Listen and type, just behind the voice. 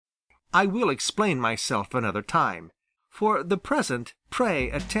I will explain myself another time. For the present, pray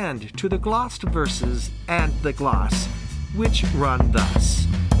attend to the glossed verses and the gloss, which run thus.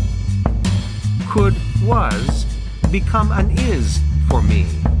 Could was become an is for me,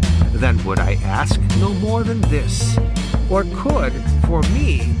 then would I ask no more than this. Or could, for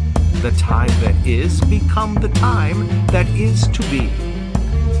me, the time that is become the time that is to be.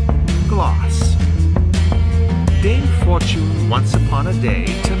 Gloss. Dame Fortune once upon a day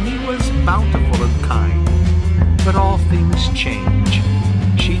to me was bountiful and kind, but all things change.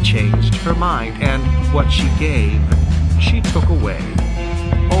 She changed her mind, and what she gave, she took away.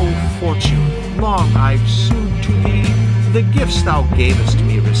 O Fortune, long I've sued to thee, the gifts thou gavest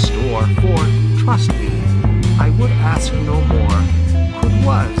me restore, for, trust me, I would ask no more, could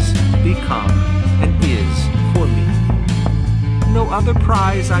was, become, and is for me. No other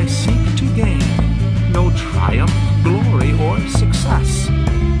prize I seek to gain, no triumph, glory, or success,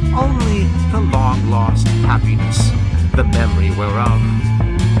 only the long-lost happiness, the memory whereof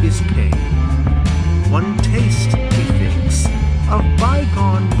is pain. One taste, methinks, of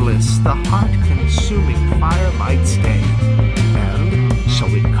bygone bliss the heart-consuming fire might stay, and, so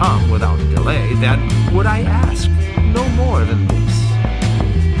it come without delay, then would I ask no more than this.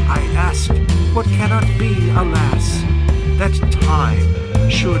 I asked what cannot be, alas, that time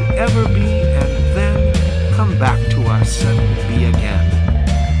should ever be and then come back to us and be again.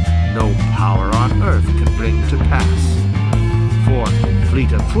 No power on earth can bring to pass. For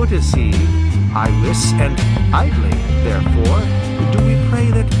fleet of foot is he, I wis, and idly, therefore, do we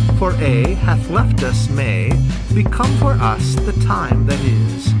pray that for A hath left us may become for us the time that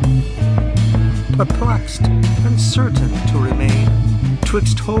is. Perplexed and certain to remain,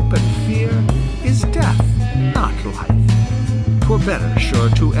 twixt hope and fear is death, not life. 'Twere better sure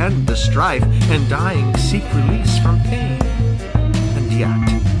to end the strife, and dying seek release from pain. And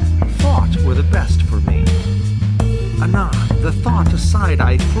yet, thought were the best for me. Anon, the thought aside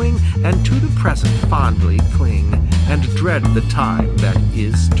I fling, and to the present fondly cling, and dread the time that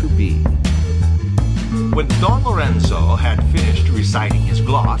is to be. When Don Lorenzo had finished reciting his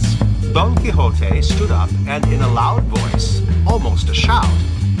gloss, Don Quixote stood up and in a loud voice, almost a shout,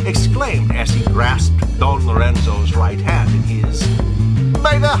 exclaimed as he grasped Don Lorenzo's right hand in his,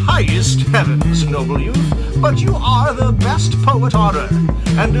 "By the highest heavens, noble youth, but you are the best poet on earth,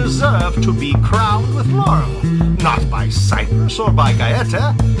 and deserve to be crowned with laurel, not by Cyprus or by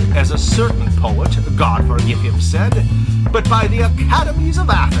Gaeta, as a certain poet, God forgive him, said, but by the academies of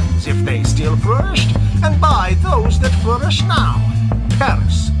Athens, if they still flourished, and by those that flourish now,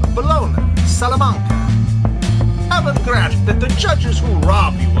 Paris, Bologna, Salamanca. Heaven grant that the judges who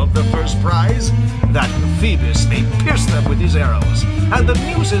rob you of the first prize, that Phoebus may pierce them with his arrows, and the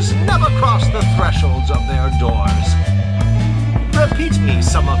muses never cross the thresholds of their doors. Repeat me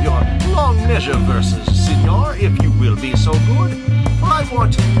some of your long measure verses, signor, if you will be so good, for I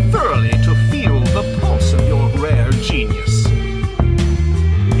want thoroughly to feel the pulse of your rare genius."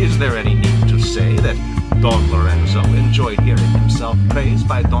 Is there any need to say that Don Lorenzo enjoyed hearing himself praised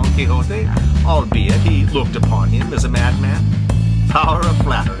by Don Quixote, albeit he looked upon him as a madman? Power of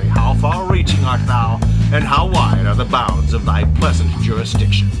flattery, how far-reaching art thou, and how wide are the bounds of thy pleasant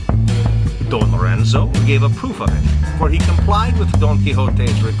jurisdiction? Don Lorenzo gave a proof of it, for he complied with Don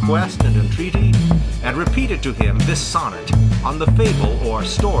Quixote's request and entreaty, and repeated to him this sonnet on the fable or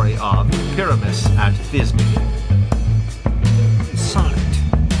story of Pyramus at Thisbe. Sonnet.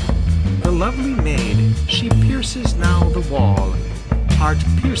 The lovely maid, she pierces now the wall, heart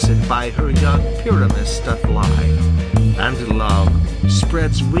pierced by her young Pyramus doth lie, and love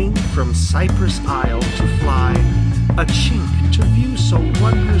spreads wing from Cyprus isle to fly, a chink to view so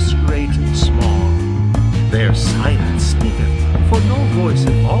wondrous great and small. There silence speaketh, for no voice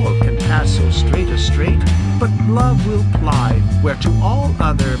at all can pass so straight a strait, but love will ply, where to all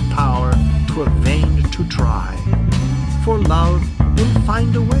other power 'twere vain to try. For love will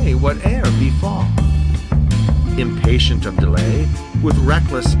find a way, whate'er befall. Impatient of delay, with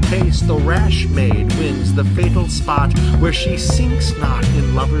reckless pace the rash maid wins the fatal spot, where she sinks not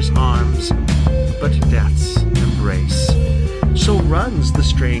in lover's arms, but death's embrace. So runs the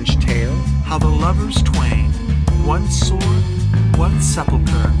strange tale, how the lovers twain, one sword, one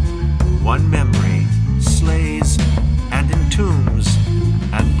sepulchre, one memory, slays and entombs,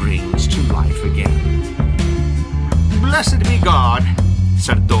 and brings to life again. "Blessed be God,"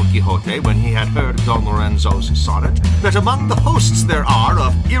 said Don Quixote when he had heard Don Lorenzo's sonnet, "that among the hosts there are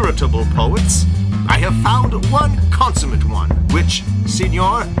of irritable poets, I have found one consummate one, which,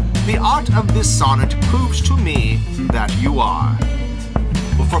 signor, the art of this sonnet proves to me that you are."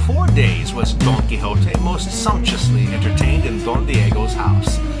 For 4 days was Don Quixote most sumptuously entertained in Don Diego's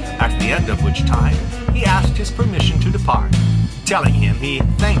house. At the end of which time he asked his permission to depart, telling him he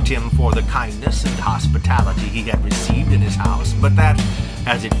thanked him for the kindness and hospitality he had received in his house, but that,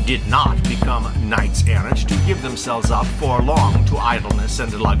 as it did not become knights-errant to give themselves up for long to idleness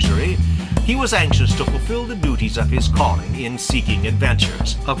and luxury, he was anxious to fulfill the duties of his calling in seeking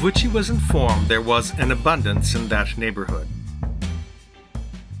adventures, of which he was informed there was an abundance in that neighborhood.